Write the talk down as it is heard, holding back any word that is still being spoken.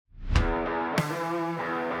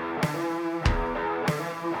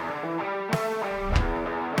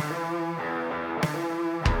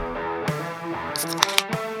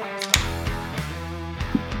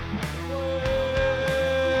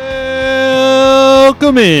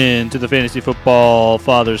Welcome in to the Fantasy Football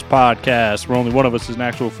Fathers Podcast, where only one of us is an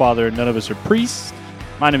actual father and none of us are priests.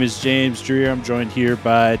 My name is James Dreer. I'm joined here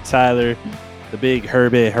by Tyler, the big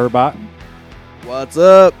Herbie Herbot. What's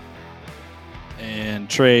up? And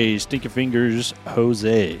Trey Stinkerfingers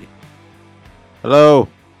Jose. Hello.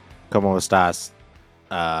 ¿Cómo estás?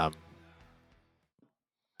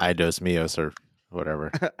 Ay, dos míos or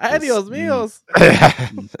whatever. Adios, míos.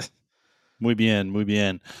 Muy bien, muy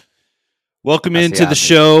bien. Welcome into the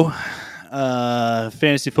show.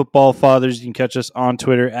 Fantasy Football Fathers. You can catch us on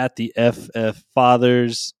Twitter at the FF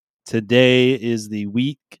Fathers. Today is the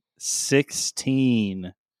Week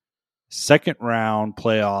 16 second round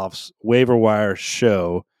playoffs waiver wire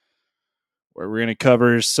show, where we're going to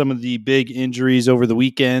cover some of the big injuries over the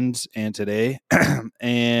weekend and today,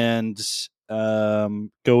 and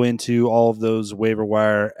go into all of those waiver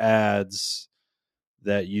wire ads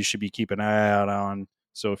that you should be keeping an eye out on.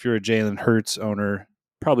 So if you're a Jalen Hurts owner,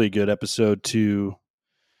 probably a good episode to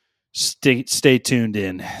stay tuned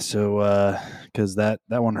in. So because that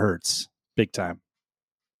one hurts big time.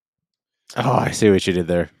 Oh, I see what you did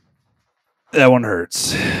there. That one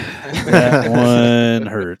hurts. That one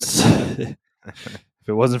hurts. If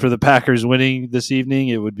it wasn't for the Packers winning this evening,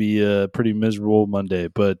 it would be a pretty miserable Monday.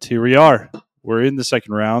 But here we are. We're in the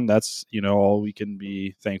second round. That's, all we can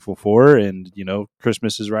be thankful for. And,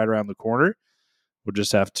 Christmas is right around the corner. We'll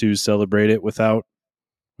just have to celebrate it without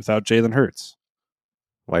Jalen Hurts.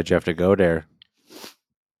 Why'd you have to go there?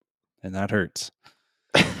 And that hurts.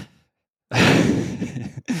 All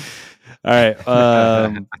right. That's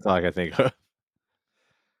all I can think of.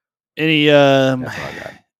 Any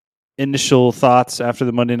initial thoughts after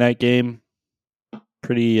the Monday night game?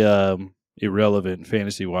 Pretty irrelevant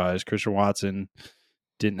fantasy-wise. Christian Watson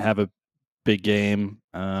didn't have a big game.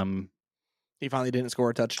 He finally didn't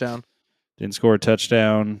score a touchdown. Didn't score a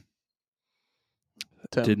touchdown.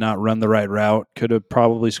 Did not run the right route. Could have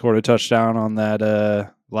probably scored a touchdown on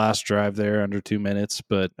that last drive there under 2 minutes,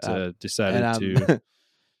 but decided to.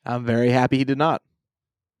 I'm very happy he did not.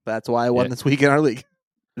 That's why I won this week in our league.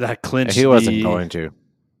 That clinched. He wasn't going to.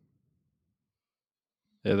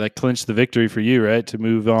 Yeah, that clinched the victory for you, right? To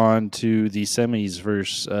move on to the semis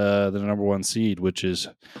versus the number one seed, which is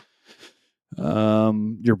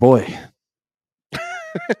your boy.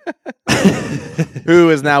 Who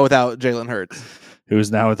is now without Jalen Hurts. Who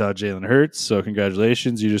is now without Jalen Hurts. So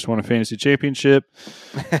congratulations. You just won a fantasy championship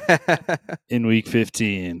in week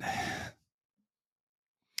 15.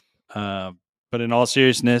 But in all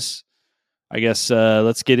seriousness, I guess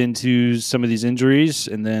let's get into some of these injuries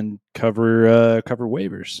and then cover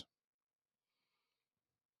waivers.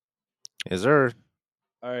 Is there?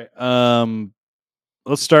 All right.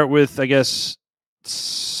 Let's start with, I guess,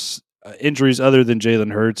 injuries other than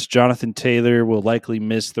Jalen Hurts. Jonathan Taylor will likely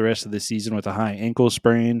miss the rest of the season with a high ankle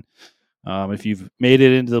sprain. If you've made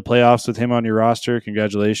it into the playoffs with him on your roster,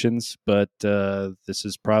 congratulations. But this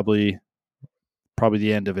is probably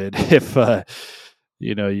the end of it. If I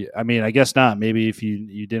guess not. Maybe if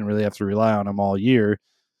you didn't really have to rely on him all year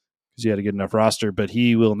because you had a good enough roster, but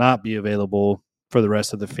he will not be available for the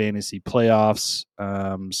rest of the fantasy playoffs.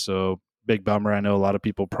 So big bummer. I know a lot of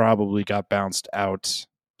people probably got bounced out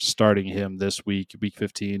starting him this week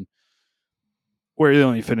 15, where he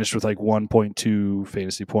only finished with like 1.2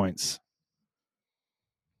 fantasy points.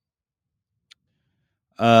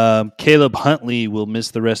 Caleb Huntley will miss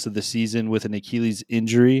the rest of the season with an Achilles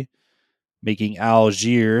injury, making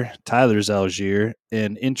Tyler's Algier,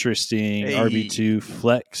 an interesting RB2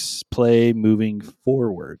 flex play moving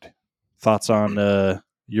forward. Thoughts on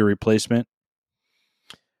your replacement?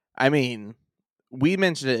 I mean, we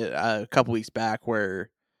mentioned it a couple weeks back where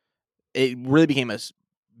it really became a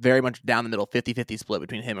very much down the middle 50-50 split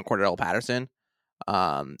between him and Cordell Patterson.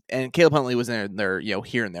 And Caleb Huntley was in there,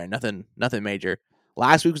 here and there, nothing major.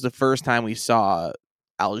 Last week was the first time we saw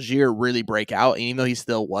Algier really break out. And even though he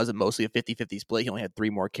still was mostly a 50-50 split, he only had 3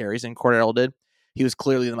 more carries than Cordell did. He was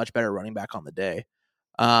clearly the much better running back on the day.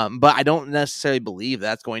 But I don't necessarily believe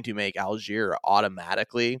that's going to make Algier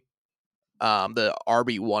automatically the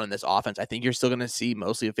RB1 in this offense. I think you're still going to see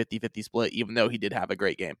mostly a 50-50 split, even though he did have a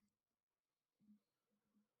great game.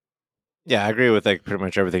 Yeah, I agree with pretty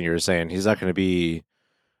much everything you were saying. He's not going to be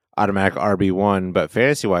automatic RB1, but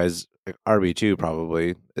fantasy-wise, RB2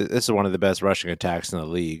 probably. This is one of the best rushing attacks in the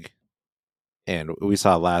league. And we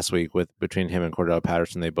saw last week between him and Cordell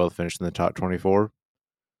Patterson, they both finished in the top 24.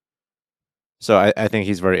 So I think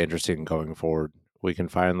he's very interesting going forward. We can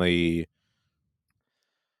finally...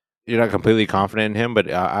 You're not completely confident in him, but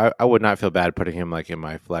I would not feel bad putting him in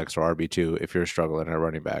my flex or RB2 if you're struggling at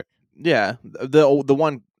running back. Yeah, the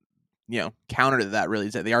one counter to that really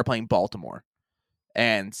is that they are playing Baltimore,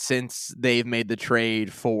 And since they've made the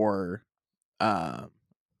trade for Roquan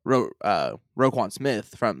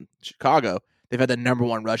Smith from Chicago, they've had the number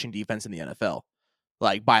one rushing defense in the NFL,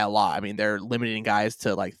 like by a lot. I mean, they're limiting guys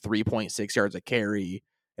to like 3.6 yards a carry.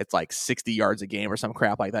 It's like 60 yards a game or some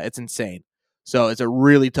crap like that. It's insane. So it's a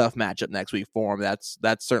really tough matchup next week for them.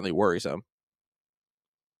 That's certainly worrisome.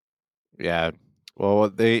 Yeah.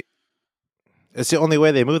 Well, it's the only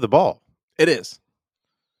way they move the ball. It is.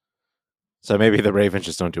 So maybe the Ravens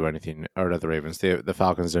just don't do anything, or not the Ravens. The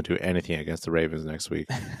Falcons don't do anything against the Ravens next week.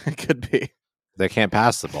 It could be. They can't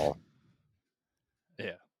pass the ball.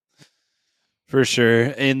 Yeah, for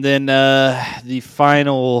sure. And then the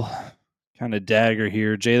final kind of dagger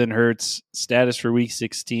here, Jalen Hurts' status for Week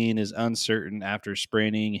 16 is uncertain after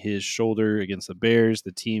spraining his shoulder against the Bears.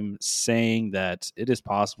 The team saying that it is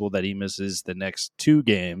possible that he misses the next 2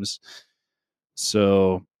 games.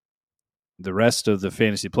 So the rest of the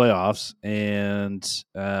fantasy playoffs. And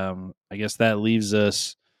I guess that leaves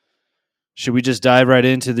us. Should we just dive right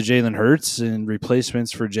into the Jalen Hurts and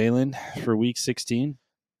replacements for Jalen for Week 16?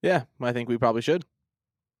 Yeah, I think we probably should.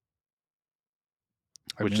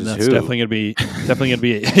 Which mean, is that's who? definitely gonna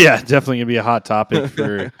be a hot topic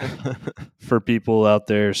for people out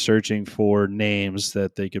there searching for names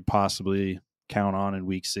that they could possibly count on in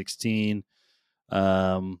Week 16.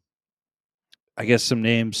 I guess some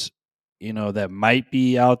names, that might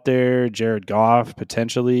be out there. Jared Goff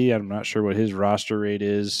potentially. I'm not sure what his roster rate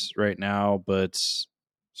is right now, but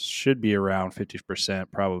should be around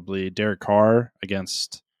 50% probably. Derek Carr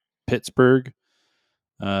against Pittsburgh.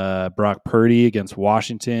 Brock Purdy against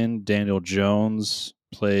Washington. Daniel Jones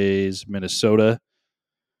plays Minnesota.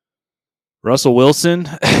 Russell Wilson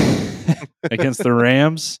against the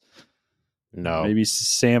Rams. No. Maybe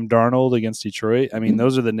Sam Darnold against Detroit. I mean,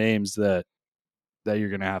 those are the names that you're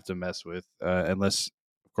going to have to mess with, unless,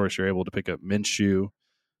 of course, you're able to pick up Minshew,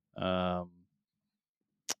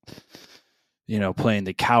 playing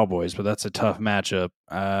the Cowboys, but that's a tough matchup.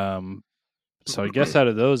 So I guess out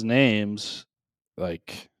of those names,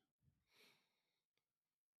 like,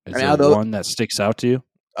 is there one that sticks out to you?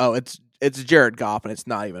 Oh, it's Jared Goff, and it's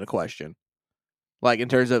not even a question. Like, in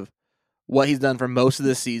terms of what he's done for most of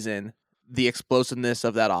the season, the explosiveness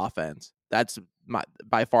of that offense, that's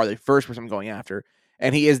by far the first person I'm going after.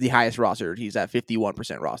 And he is the highest rostered. He's at 51%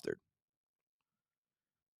 rostered.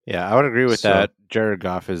 Yeah, I would agree with that. Jared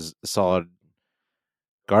Goff is solid.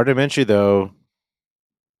 Gardner Minshew, though,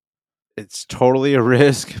 it's totally a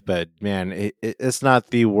risk, but man, it's not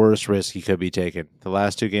the worst risk he could be taking. The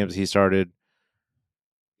last 2 games he started,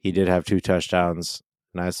 he did have 2 touchdowns,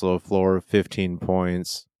 nice little floor, 15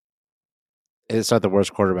 points. It's not the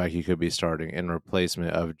worst quarterback you could be starting in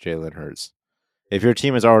replacement of Jalen Hurts. If your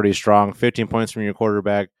team is already strong, 15 points from your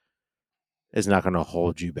quarterback is not going to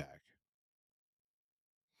hold you back.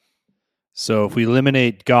 So if we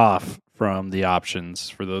eliminate Goff from the options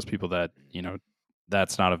for those people that,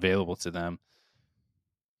 that's not available to them,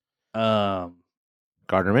 Gardner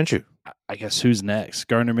Minshew. I guess who's next?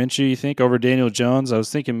 Gardner Minshew, you think, over Daniel Jones? I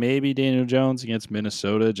was thinking maybe Daniel Jones against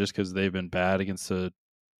Minnesota just because they've been bad against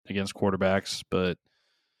quarterbacks, but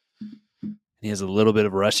he has a little bit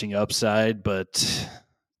of rushing upside, but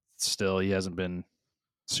still he hasn't been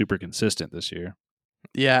super consistent this year.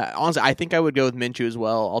 Yeah, honestly, I think I would go with Minshew as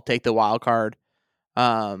well. I'll take the wild card.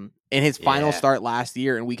 In his final start last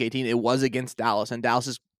year in Week 18, it was against Dallas, and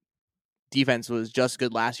Dallas's defense was just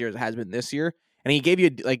good last year as it has been this year. And he gave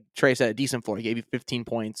you, like Trey said, a decent floor. He gave you 15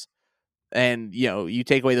 points. And, you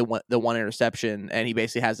take away the one interception, and he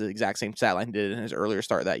basically has the exact same stat line he did in his earlier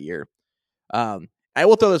start that year. I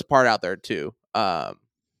will throw this part out there, too. Gardner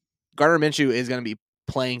Minshew is going to be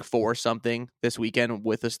playing for something this weekend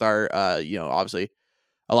with the start. Obviously,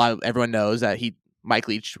 everyone knows that Mike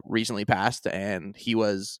Leach recently passed, and he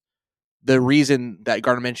was the reason that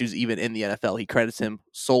Gardner Minshew's even in the NFL. He credits him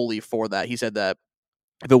solely for that. He said that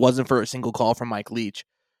if it wasn't for a single call from Mike Leach,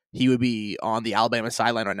 he would be on the Alabama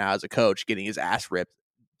sideline right now as a coach, getting his ass ripped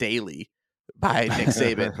daily by Nick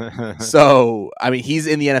Saban. So, I mean, he's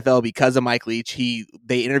in the NFL because of Mike Leach.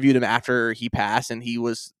 They interviewed him after he passed, and he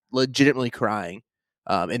was legitimately crying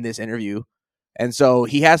in this interview. And so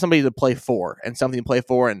he has somebody to play for and something to play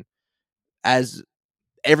for. And as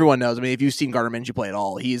everyone knows, I mean, if you've seen Gardner Minshew play at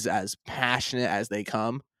all, he's as passionate as they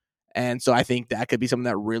come. And so I think that could be something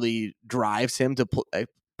that really drives him to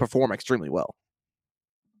perform extremely well.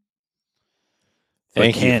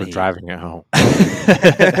 Thank you for driving it home.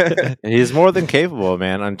 He's more than capable,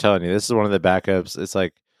 man. I'm telling you, this is one of the backups. It's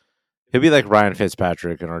like, he'll be like Ryan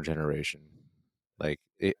Fitzpatrick in our generation. Like,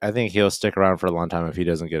 I think he'll stick around for a long time if he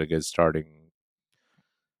doesn't get a good starting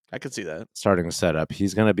I could see that. starting setup.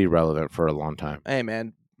 He's going to be relevant for a long time. Hey,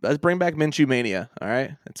 man, let's bring back Minshew Mania, all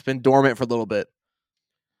right? It's been dormant for a little bit.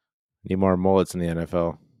 Need more mullets in the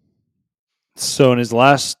NFL. So in his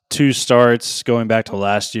last 2 starts, going back to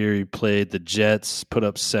last year, he played the Jets, put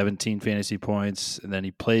up 17 fantasy points, and then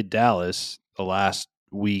he played Dallas the last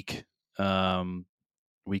week,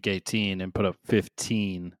 week 18, and put up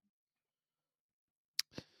 15.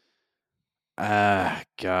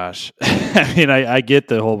 Gosh. I mean, I get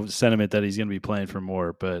the whole sentiment that he's going to be playing for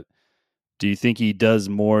more, but do you think he does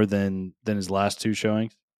more than his last 2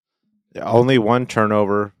 showings? Only 1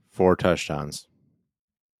 turnover, 4 touchdowns.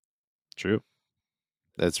 True.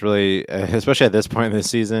 That's really, especially at this point in the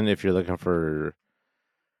season, if you're looking for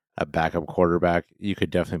a backup quarterback, you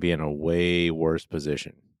could definitely be in a way worse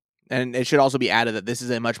position. And it should also be added that this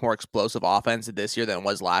is a much more explosive offense this year than it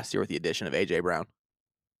was last year with the addition of A.J. Brown.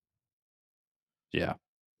 Yeah.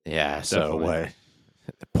 Yeah, so Definitely. what?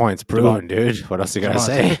 The point's proven, dude. What else you got to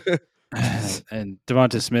say? And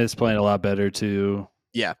Devonta Smith's playing a lot better, too.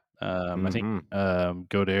 Yeah. I think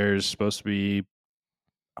Godaire's supposed to be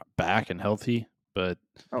back and healthy, but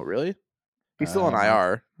Oh, really? He's still on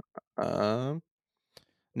IR. No,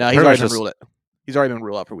 Pretty he's much already been ruled. He's already been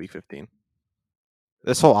ruled out for Week 15.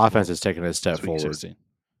 This whole offense is taking a step it's week forward. 16.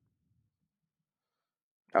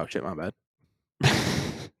 Oh shit, my bad.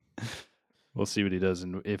 We'll see what he does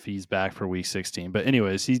and if he's back for week 16. But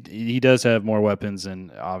anyways, he does have more weapons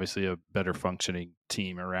and obviously a better functioning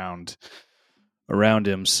team around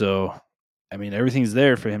him. So, I mean, everything's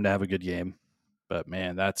there for him to have a good game. But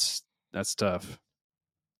man, that's tough.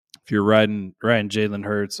 If you're riding Jalen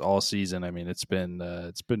Hurts all season, I mean, it's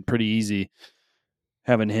been pretty easy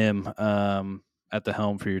having him at the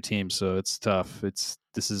helm for your team. So it's tough. This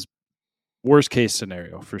is worst case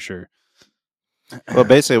scenario for sure. Well,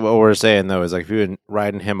 basically what we're saying, though, is like if you've been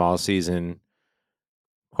riding him all season,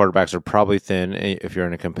 quarterbacks are probably thin if you're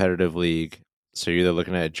in a competitive league. So you're either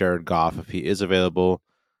looking at Jared Goff if he is available,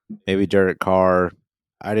 maybe Derek Carr.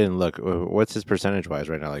 I didn't look. What's his percentage-wise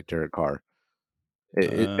right now, like Derek Carr?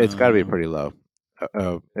 It's got to be pretty low.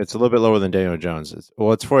 It's a little bit lower than Daniel Jones. It's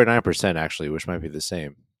 49% actually, which might be the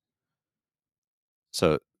same.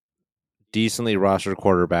 So decently rostered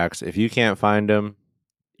quarterbacks. If you can't find them,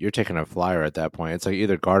 you're taking a flyer at that point. It's like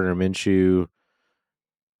either Gardner Minshew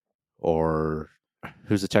or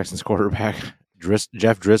who's the Texans quarterback?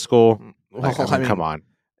 Jeff Driscoll. Well, Come on.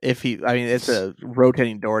 It's a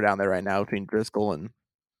rotating door down there right now between Driscoll and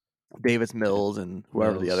Davis Mills and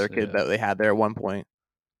whoever the other kid that they had there at one point.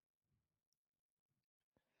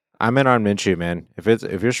 I'm in on Minshew, man.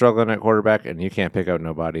 If you're struggling at quarterback and you can't pick out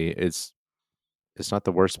nobody, it's not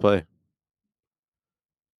the worst play.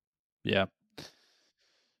 Yeah.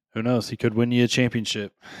 Who knows? He could win you a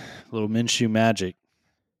championship. A little Minshew magic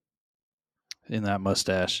in that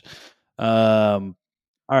mustache. All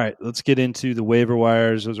right, let's get into the waiver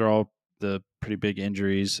wires. Those are all the pretty big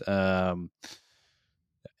injuries. Not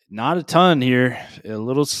a ton here. A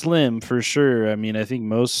little slim for sure. I mean, I think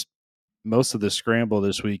most of the scramble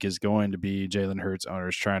this week is going to be Jalen Hurts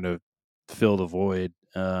owners trying to fill the void.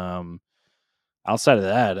 Outside of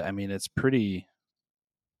that, I mean, it's pretty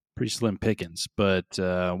slim pickings. But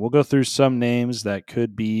we'll go through some names that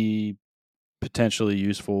could be potentially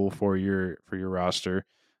useful for your roster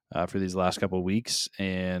for these last couple of weeks,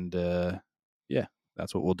 and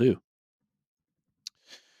that's what we'll do.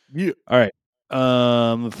 Yeah. All right.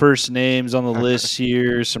 First names on the list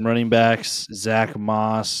here: some running backs: Zach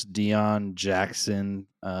Moss, Deion Jackson.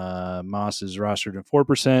 Moss is rostered in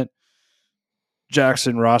 4%.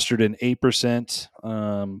 Jackson rostered in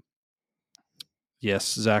 8%.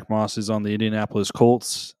 Yes, Zach Moss is on the Indianapolis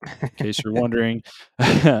Colts, in case you're wondering.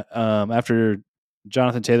 After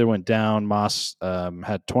Jonathan Taylor went down, Moss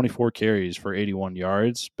had 24 carries for 81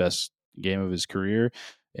 yards, best game of his career.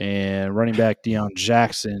 And running back Deion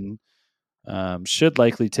Jackson should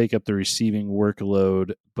likely take up the receiving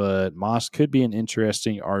workload, but Moss could be an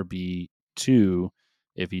interesting RB2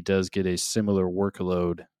 if he does get a similar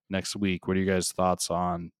workload next week. What are you guys' thoughts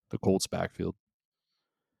on the Colts backfield?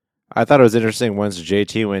 I thought it was interesting once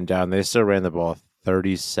JT went down, they still ran the ball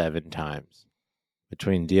 37 times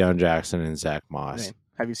between Deion Jackson and Zach Moss. Man,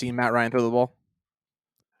 have you seen Matt Ryan throw the ball?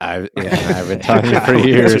 I've been telling you for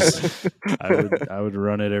years. I would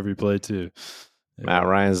run it every play too. Yeah. Matt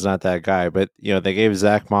Ryan's not that guy, but they gave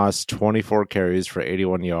Zach Moss 24 carries for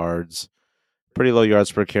 81 yards, pretty low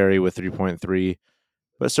yards per carry with 3.3,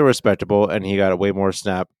 but still respectable. And he got a way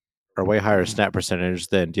higher snap percentage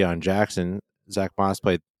than Deion Jackson. Zach Moss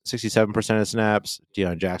played 67% of snaps.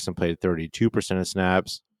 Deion Jackson played 32% of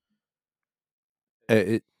snaps.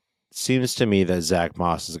 It seems to me that Zach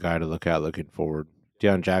Moss is a guy to look at looking forward.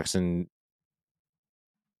 Deion Jackson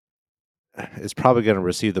is probably going to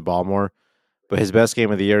receive the ball more. But his best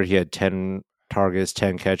game of the year, he had 10 targets,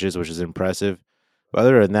 10 catches, which is impressive. But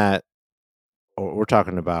other than that, we're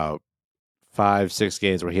talking about 5-6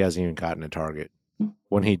 games where he hasn't even gotten a target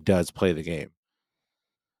when he does play the game.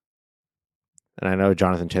 And I know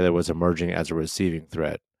Jonathan Taylor was emerging as a receiving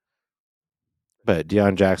threat. But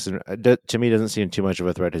Deion Jackson, to me, doesn't seem too much of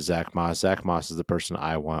a threat to Zach Moss. Zach Moss is the person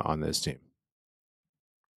I want on this team.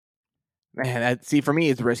 Man, for me,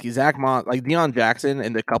 it's risky. Zach Moss, like Deion Jackson,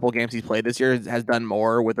 in the couple games he's played this year, has done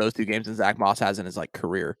more with those 2 games than Zach Moss has in his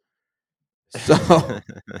career. So,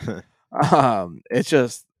 it's a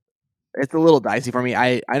little dicey for me.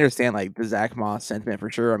 I understand the Zach Moss sentiment for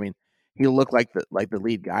sure. I mean, he looked like the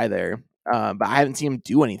lead guy there, but I haven't seen him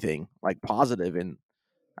do anything positive in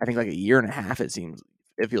I think a year and a half. It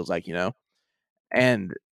feels like,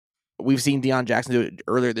 and we've seen Deion Jackson do it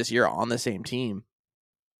earlier this year on the same team.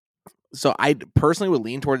 So I personally would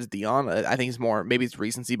lean towards Deion. I think it's maybe it's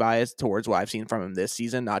recency bias towards what I've seen from him this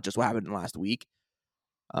season, not just what happened in last week.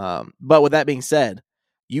 But with that being said,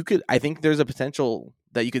 I think there's a potential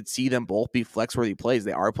that you could see them both be flex-worthy plays.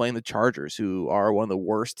 They are playing the Chargers, who are one of the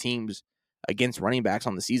worst teams against running backs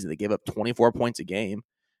on the season. They give up 24 points a game.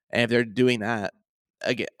 And if they're doing that,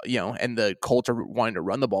 again, and the Colts are wanting to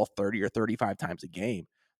run the ball 30 or 35 times a game,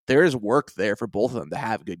 there is work there for both of them to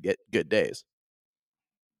have good days.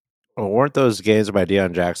 Well, weren't those games by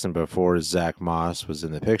Deion Jackson before Zach Moss was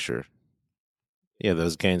in the picture? Yeah,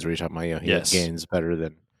 those games where you're talking about, he had gains better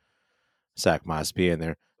than Zach Moss being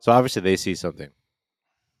there. So obviously they see something.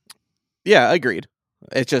 Yeah, agreed.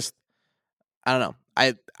 It's just, I don't know.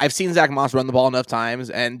 I've seen Zach Moss run the ball enough times,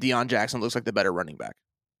 and Deion Jackson looks like the better running back.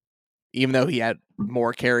 Even though he had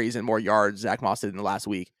more carries and more yards Zach Moss did in the last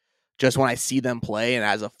week. Just when I see them play, and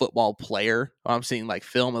as a football player, I'm seeing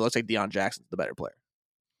film, it looks like Deion Jackson's the better player.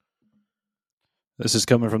 This is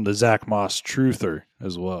coming from the Zach Moss truther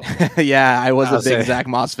as well. Yeah, I was a big Zach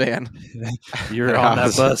Moss fan. You were on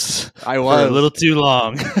that bus. I was for a little too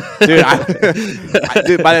long, dude.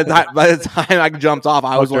 Dude, by the time I jumped off,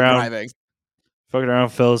 I was driving. Fucking around,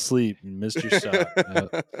 fell asleep, and missed your shot.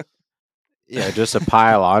 Yeah, just to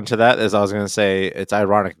pile onto that, as I was going to say, it's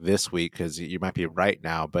ironic this week because you might be right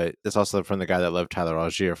now, but it's also from the guy that loved Tyler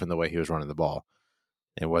Algier from the way he was running the ball.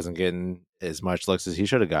 It wasn't getting as much looks as he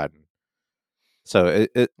should have gotten. So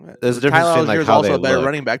there's a difference Tyler between Allgier's how also they a better look.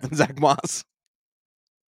 running back than Zach Moss.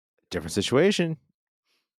 Different situation.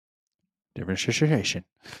 Different situation.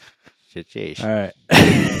 Situation. All right.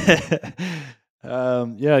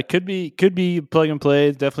 Yeah, it could be plug and play.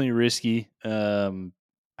 It's definitely risky. 100%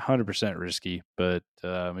 risky. But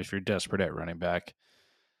if you're desperate at running back,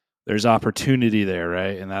 there's opportunity there,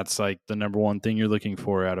 right? And that's the number one thing you're looking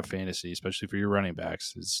for out of fantasy, especially for your running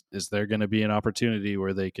backs. Is there going to be an opportunity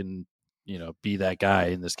where they can, be that guy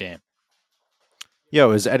in this game?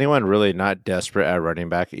 Yo, is anyone really not desperate at running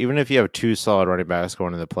back? Even if you have 2 solid running backs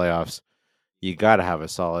going in the playoffs, you got to have a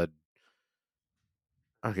solid,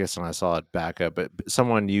 I guess not a solid backup, but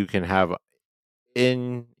someone you can have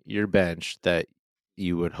in your bench that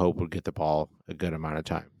you would hope would get the ball a good amount of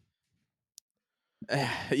time.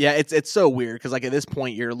 Yeah, it's so weird because at this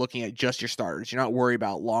point you're looking at just your starters. You're not worried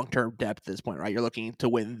about long-term depth at this point, right? You're looking to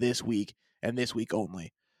win this week and this week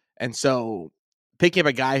only. And so picking up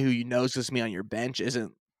a guy who is going to be on your bench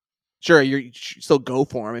isn't sure. You still go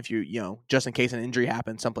for him if you just in case an injury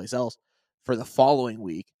happens someplace else for the following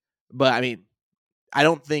week. But I mean, I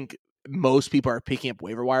don't think most people are picking up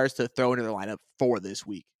waiver wires to throw into their lineup for this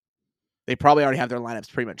week. They probably already have their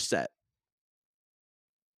lineups pretty much set.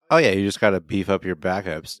 Oh, yeah, you just got to beef up your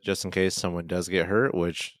backups just in case someone does get hurt,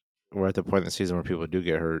 which we're at the point in the season where people do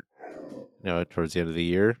get hurt, towards the end of the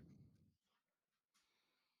year.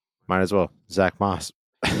 Might as well. Zach Moss.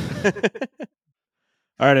 All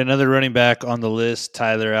right, another running back on the list,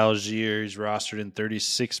 Tyler Algier. He's rostered in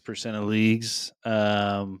 36% of leagues.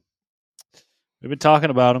 We've been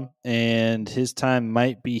talking about him, and his time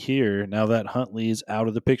might be here now that Huntley is out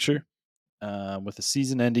of the picture. With a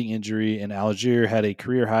season-ending injury, and Algier had a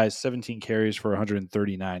career-high 17 carries for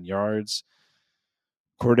 139 yards.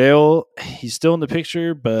 Cordell, he's still in the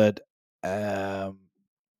picture, but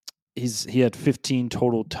he had 15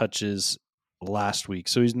 total touches last week,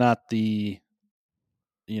 so he's not the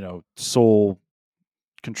sole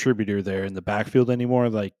contributor there in the backfield anymore,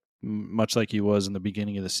 much like he was in the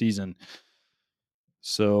beginning of the season.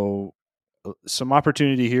 So some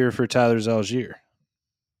opportunity here for Tyler Algier.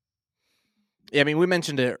 Yeah, I mean, we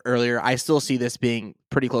mentioned it earlier. I still see this being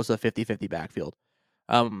pretty close to a 50-50 backfield.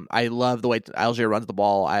 I love the way Algier runs the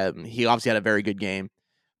ball. He obviously had a very good game,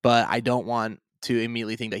 but I don't want to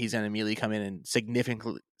immediately think that he's going to immediately come in and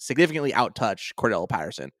significantly outtouch Cordell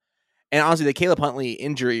Patterson. And honestly, the Caleb Huntley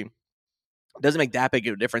injury doesn't make that big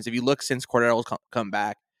of a difference. If you look since Cordell's come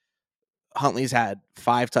back, Huntley's had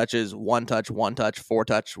 5 touches, 1 touch, 1 touch, 4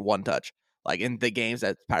 touch, 1 touch. Like in the games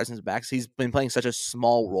that Patterson's back, he's been playing such a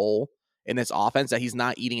small role in this offense that he's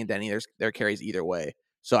not eating into any of their carries either way.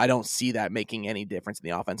 So I don't see that making any difference in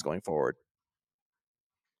the offense going forward.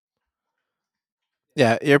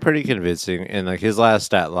 Yeah, you're pretty convincing. And like his last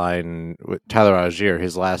stat line with Tyler Algier,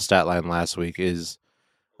 his last stat line last week is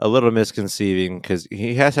a little misconceiving because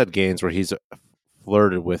he has had games where he's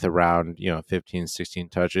flirted with around 15, 16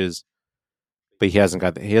 touches, but he hasn't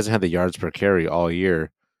had the yards per carry all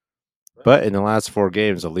year. But in the last 4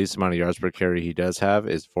 games, the least amount of yards per carry he does have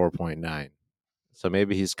is 4.9. So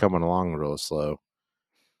maybe he's coming along real slow,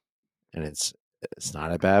 and it's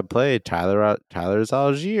not a bad play. Tyler's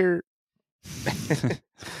Algier.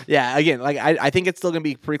 Yeah, again, like I think it's still going to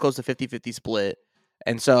be pretty close to 50-50 split.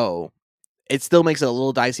 And so it still makes it a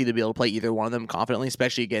little dicey to be able to play either one of them confidently,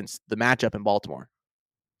 especially against the matchup in Baltimore.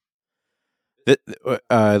 The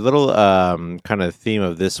little kind of theme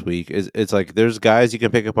of this week is it's like there's guys you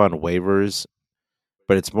can pick up on waivers,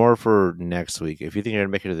 but it's more for next week. If you think you're going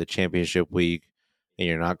to make it to the championship week and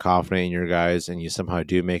you're not confident in your guys and you somehow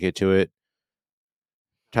do make it to it,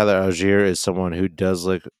 Tyler Algier is someone who does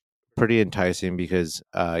look pretty enticing because,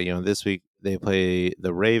 this week they play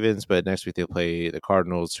the Ravens, but next week they play the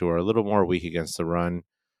Cardinals, who are a little more weak against the run.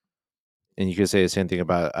 And you could say the same thing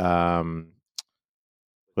about,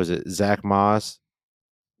 was it Zach Moss?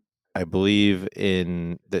 I believe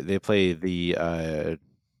they play the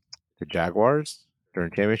Jaguars during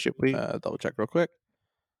championship week. Double check real quick.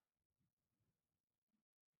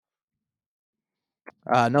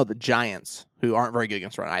 No, the Giants, who aren't very good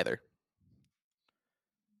against run either.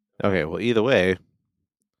 Okay, well, either way,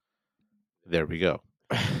 there we go.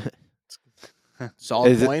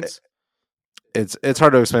 Solid points. It's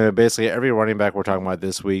hard to explain, but basically every running back we're talking about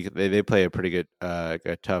this week, they play a pretty good,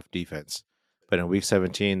 a tough defense. But in week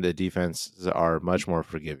 17, the defenses are much more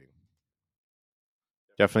forgiving.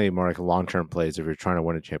 Definitely more like long-term plays if you're trying to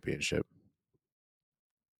win a championship.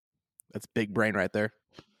 That's big brain right there.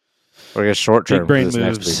 Or I guess short-term. Big brain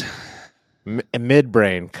moves.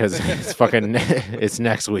 Mid-brain, because it's fucking it's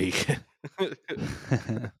next week.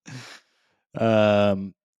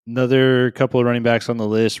 Another couple of running backs on the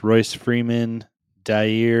list: Royce Freeman,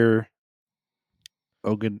 Dair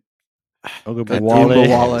Ogunbowale.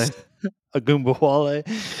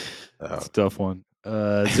 That's a tough one.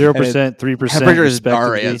 0%, 3%. I'm pretty sure it's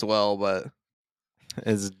Dare as well, but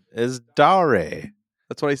is Dare.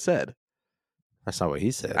 That's what I said. That's not what he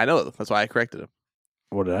said. I know. That's why I corrected him.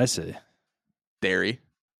 What did I say? Dairy.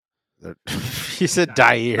 He said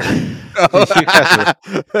Dair. Both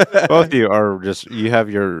of you are just, you have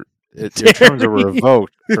your terms are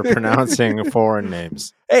revoked for pronouncing foreign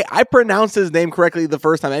names. Hey, I pronounced his name correctly the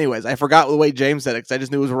first time anyways. I forgot the way James said it because I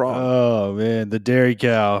just knew it was wrong. Oh, man. The Dairy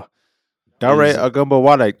Cow. Dare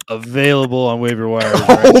Ogunbowale. Available on waiver wire.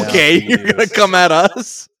 Okay, you're going to come at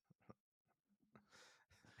us?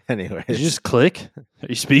 Anyways. Did you just click? Are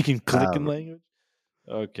you speaking clicking language?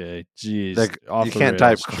 Okay, jeez. Like, off you the can't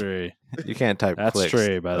rails, type. Trey. You can't type. That's clicks.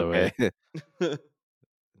 Trey, by the way.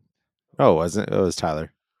 Oh, wasn't it? It was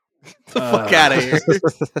Tyler. Get the fuck out of here!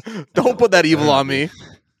 Don't put that evil on me.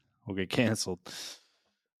 We'll get canceled.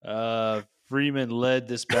 Freeman led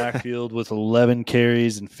this backfield with 11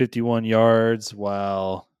 carries and 51 yards,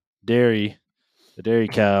 while the Dairy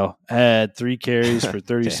Cow, had 3 carries for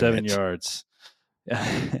 37 yards.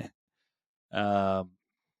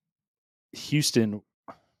 Houston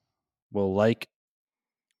will like.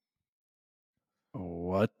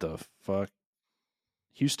 What the fuck?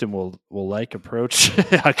 Houston will like approach.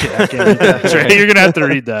 I can't read that. Trey, you're gonna have to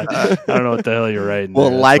read that. I don't know what the hell you're writing.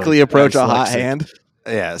 Will likely approach a hot hand.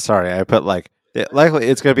 Yeah, sorry, I put likely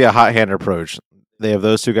it's gonna be a hot hand approach. They have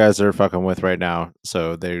those 2 guys they're fucking with right now,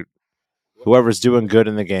 so whoever's doing good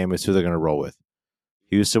in the game is who they're gonna roll with.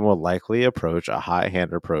 Houston will likely approach a hot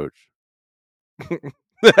hand approach. All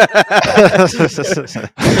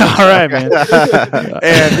right, man.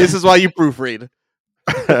 And this is why you proofread.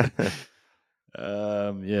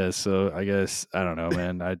 Yeah, so I guess I don't know,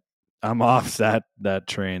 man. I'm off that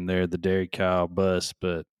train there, the Dairy Cow bus,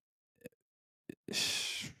 but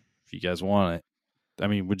if you guys want it, I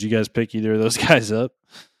mean, would you guys pick either of those guys up?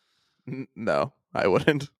 No, I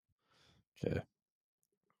wouldn't. Okay.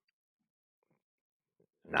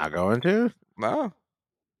 Not going to? No.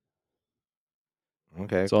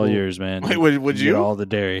 Okay, it's all yours, man. Wait, would you get all the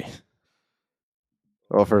dairy?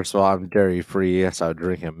 Well, first of all, I'm dairy free, so I'm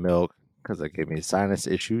drinking milk because it gave me sinus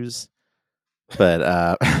issues.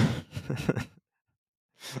 But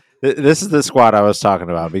this is the squad I was talking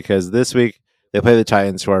about because this week they play the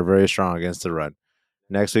Titans, who are very strong against the run.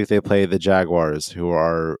 Next week they play the Jaguars, who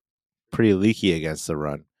are pretty leaky against the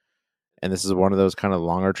run. And this is one of those kind of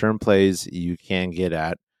longer term plays you can get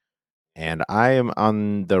at. And I am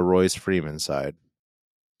on the Royce Freeman side.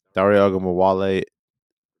 Dario Ogunbowale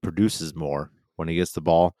produces more when he gets the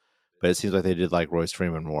ball, but it seems like they did like Royce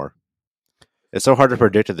Freeman more. It's so hard to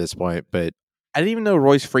predict at this point, but I didn't even know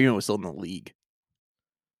Royce Freeman was still in the league.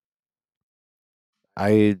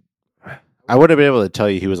 I wouldn't have been able to tell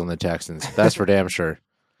you he was on the Texans. That's for damn sure.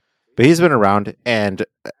 But he's been around, and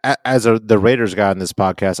as the Raiders guy on this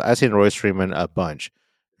podcast, I've seen Royce Freeman a bunch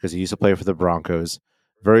because he used to play for the Broncos.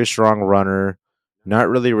 Very strong runner, not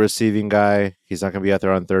really a receiving guy. He's not going to be out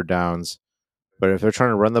there on third downs. But if they're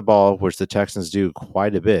trying to run the ball, which the Texans do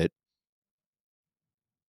quite a bit,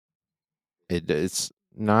 it's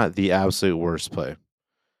not the absolute worst play.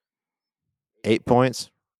 8 points?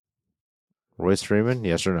 Royce Freeman,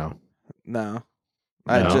 yes or no? No.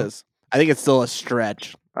 No. I think it's still a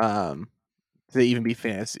stretch to even be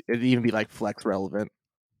fantasy, to even be like flex relevant.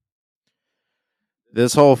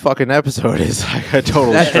 This whole fucking episode is like a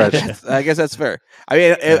total stretch. I guess that's fair. I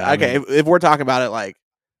mean, if we're talking about it, like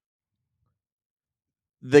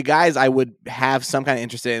the guys I would have some kind of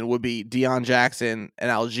interest in would be Deion Jackson and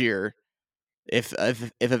Algier, if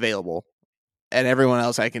available, and everyone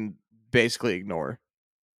else I can basically ignore.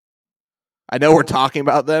 I know we're talking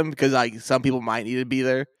about them because like some people might need to be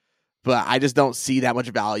there, but I just don't see that much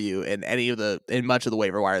value in much of the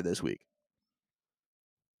waiver wire this week.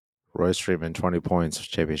 Royce Freeman, 20 points,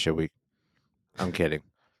 championship week. I'm kidding.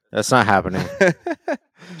 That's not happening.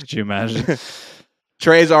 Could you imagine?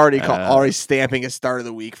 Trey's already stamping his start of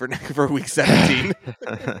the week for week 17.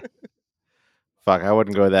 Fuck, I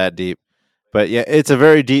wouldn't go that deep. But yeah, it's a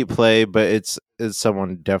very deep play, but it's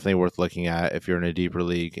someone definitely worth looking at if you're in a deeper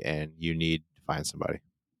league and you need to find somebody.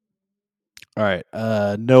 All right.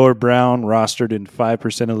 Noah Brown rostered in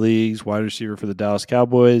 5% of leagues, wide receiver for the Dallas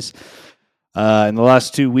Cowboys. In the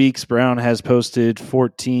last 2 weeks, Brown has posted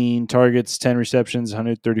 14 targets, 10 receptions,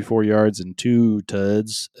 134 yards, and 2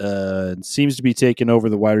 tuds. Seems to be taking over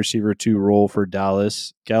the wide receiver 2 role for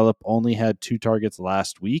Dallas. Gallup only had 2 targets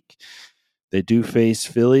last week. They do face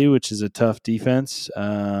Philly, which is a tough defense,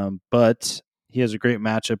 but he has a great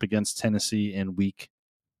matchup against Tennessee in week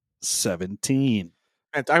 17.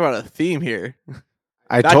 Man, talk about a theme here.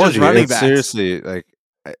 I Not told just you, running it's backs. seriously like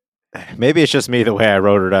maybe it's just me the way I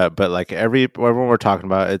wrote it up, but like everyone we're talking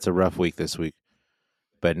about, it's a rough week this week.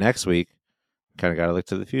 But next week, kind of got to look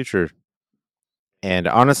to the future. And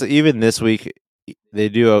honestly, even this week, they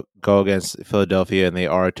do go against Philadelphia, and they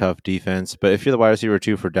are a tough defense. But if you're the wide receiver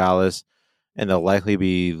 2 for Dallas, and they'll likely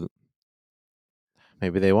be,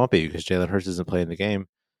 maybe they won't be because Jalen Hurts isn't playing the game.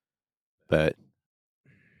 But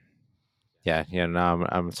yeah, now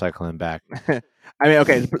I'm cycling back. I mean,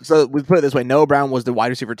 okay, so we put it this way: Noah Brown was the wide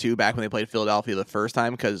receiver 2 back when they played Philadelphia the first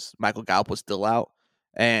time because Michael Gallup was still out,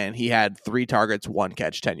 and he had 3 targets, 1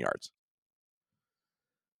 catch, 10 yards.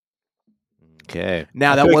 Okay.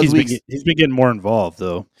 Now that was he's been getting more involved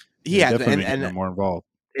though. He has definitely been, getting more involved.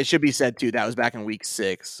 It should be said too that was back in week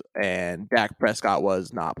 6, and Dak Prescott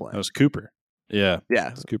was not playing. That was Cooper. Yeah,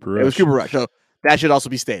 it was Cooper Rush. It was Cooper Rush. So that should also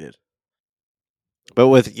be stated. But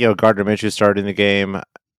with Gardner Minshew starting the game,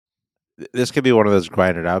 this could be one of those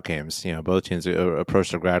grinded out games. Both teams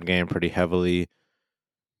approach the ground game pretty heavily.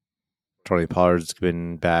 Tony Pollard's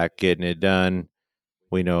been back getting it done.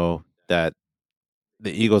 We know that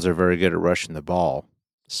the Eagles are very good at rushing the ball.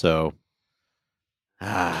 So,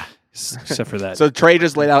 except for that. So Trey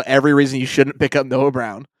just laid out every reason you shouldn't pick up Noah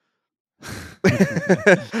Brown.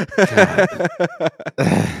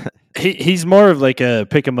 He's more of like a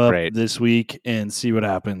pick him up Right. this week and see what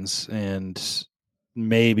happens, and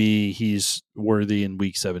maybe he's worthy in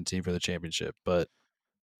week 17 for the championship. But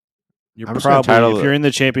you're I'm just gonna probably, title if you're in the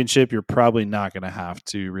championship, you're probably not going to have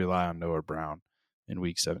to rely on Noah Brown in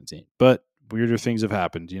week 17. But weirder things have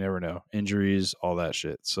happened. You never know. Injuries, all that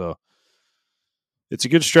shit. So it's a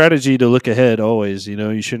good strategy to look ahead always.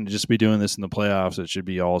 You shouldn't just be doing this in the playoffs. It should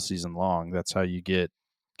be all season long. That's how you get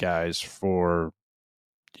guys for,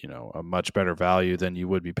 a much better value than you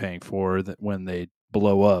would be paying for when they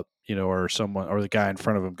blow up, or the guy in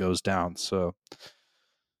front of them goes down. So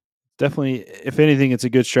definitely, if anything, it's a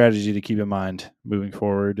good strategy to keep in mind moving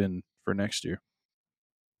forward and for next year.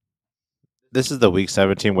 This is the week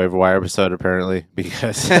 17 waiver wire episode, apparently,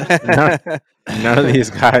 because none of these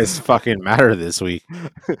guys fucking matter this week.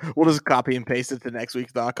 We'll just copy and paste it to next week.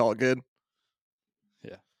 I'll call it good.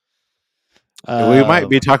 Yeah. We might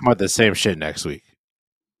be talking about the same shit next week.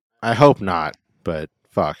 I hope not. but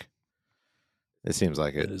fuck. It seems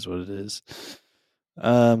like it. It is what it is.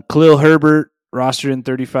 Khalil Herbert, rostered in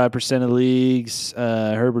 35% of leagues.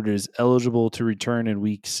 Herbert is eligible to return in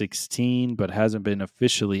week 16, but hasn't been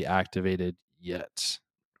officially activated yet.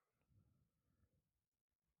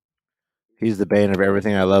 He's the bane of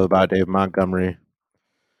everything I love about Dave Montgomery.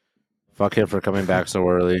 Fuck him for coming back so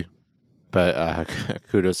early, but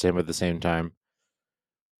kudos to him at the same time.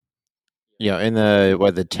 In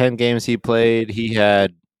the 10 games he played, he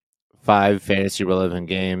had 5 fantasy relevant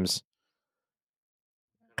games.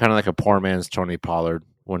 Kind of like a poor man's Tony Pollard.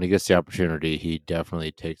 When he gets the opportunity, he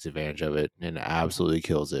definitely takes advantage of it and absolutely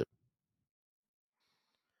kills it.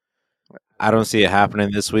 I don't see it happening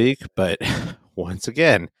this week, but once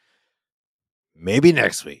again, maybe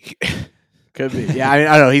next week. Could be. Yeah, I mean,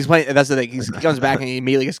 I don't know. He's playing. That's the thing. He comes back and he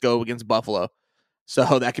immediately gets to go against Buffalo.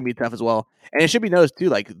 So that can be tough as well. And it should be noticed, too,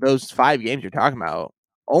 like those 5 games you're talking about,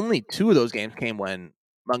 only 2 of those games came when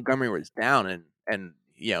Montgomery was down and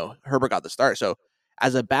Herbert got the start. So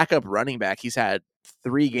as a backup running back, he's had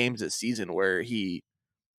 3 games this season where he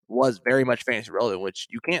was very much fantasy relevant, which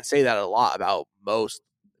you can't say that a lot about most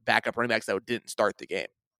backup running backs that didn't start the game.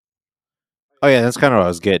 Oh, yeah, that's kind of what I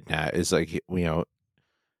was getting at. It's like,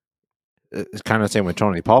 it's kind of the same with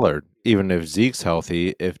Tony Pollard. Even if Zeke's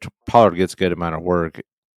healthy, if Pollard gets a good amount of work,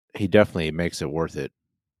 he definitely makes it worth it.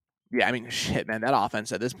 Yeah, I mean, shit, man, that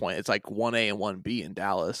offense at this point, it's like 1A and 1B in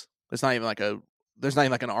Dallas. It's not even like there's not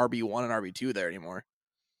even like an RB1 and RB2 there anymore.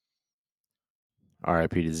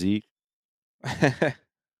 RIP to Zeke.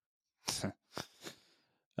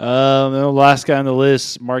 The last guy on the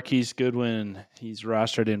list, Marquise Goodwin. He's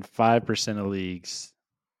rostered in 5% of leagues.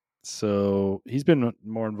 So he's been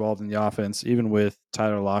more involved in the offense, even with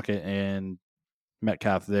Tyler Lockett and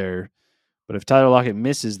Metcalf there. But if Tyler Lockett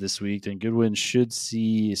misses this week, then Goodwin should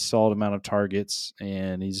see a solid amount of targets,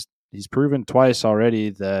 and he's proven twice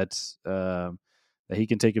already that that he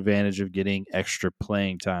can take advantage of getting extra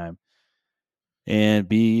playing time and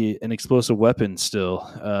be an explosive weapon still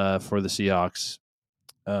for the Seahawks.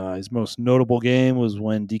 His most notable game was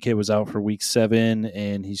when DK was out for week 7,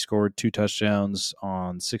 and he scored 2 touchdowns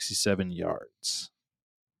on 67 yards.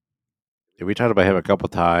 Yeah, we talked about him a couple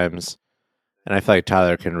times, and I feel like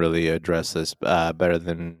Tyler can really address this better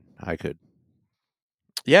than I could.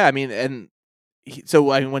 Yeah, I mean, and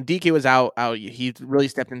when DK was out, he really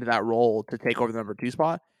stepped into that role to take over the number 2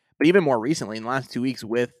 spot. But even more recently, in the last 2 weeks,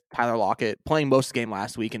 with Tyler Lockett playing most of the game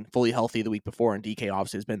last week and fully healthy the week before, and DK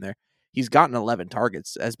obviously has been there, he's gotten 11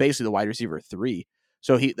 targets as basically the wide receiver 3.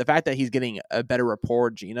 So the fact that he's getting a better rapport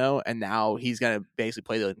with Geno, and now he's going to basically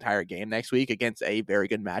play the entire game next week against a very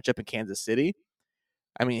good matchup in Kansas City.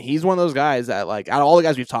 I mean, he's one of those guys that, like, out of all the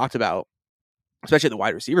guys we've talked about, especially at the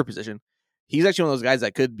wide receiver position, he's actually one of those guys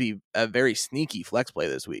that could be a very sneaky flex play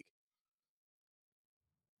this week.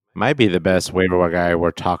 Might be the best waiver wire guy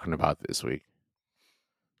we're talking about this week.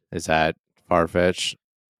 Is that far-fetched?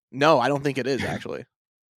 No, I don't think it is, actually.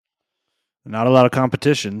 Not a lot of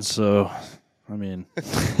competition, so, I mean,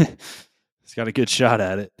 he's got a good shot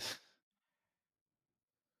at it.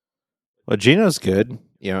 Well, Geno's good.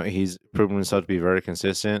 He's proven himself to be very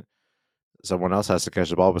consistent. Someone else has to catch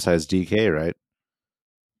the ball besides DK, right?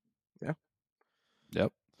 Yeah.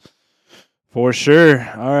 Yep. For sure.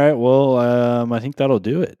 All right. Well, I think that'll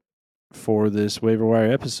do it for this waiver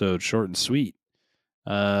wire episode. Short and sweet.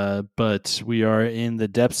 But we are in the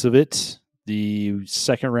depths of it. The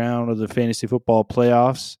second round of the fantasy football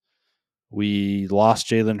playoffs. We lost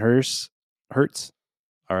Jalen Hurts.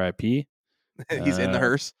 R.I.P. He's in the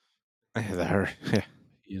hearse.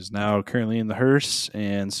 He is now currently in the hearse,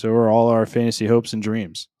 and so are all our fantasy hopes and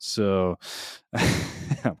dreams. So,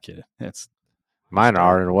 I'm kidding. Mine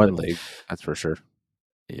are in one league, that's for sure.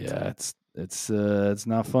 Yeah, it's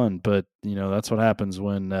not fun, but that's what happens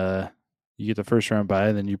when you get the first round bye,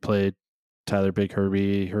 and then you play Tyler Big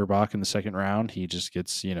Herbie Herbach in the second round. He just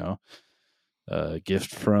gets a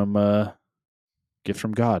gift from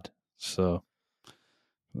God. So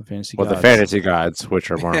the fantasy gods. The fantasy gods, which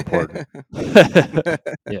are more important. Yeah,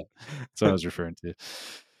 that's what I was referring to.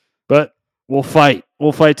 But we'll fight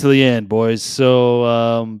to the end, boys.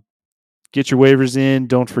 So get your waivers in.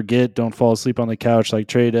 Don't forget. Don't fall asleep on the couch like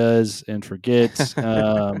Trey does, and forget.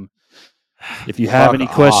 If you have any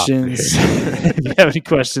questions,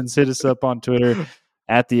 hit us up on Twitter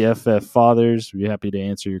at the FF Fathers. We'll be happy to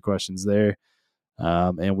answer your questions there.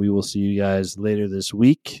 And we will see you guys later this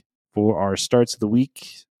week for our starts of the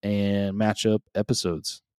week and matchup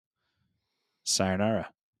episodes. Sayonara.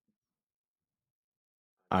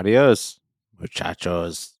 Adios,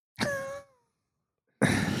 muchachos.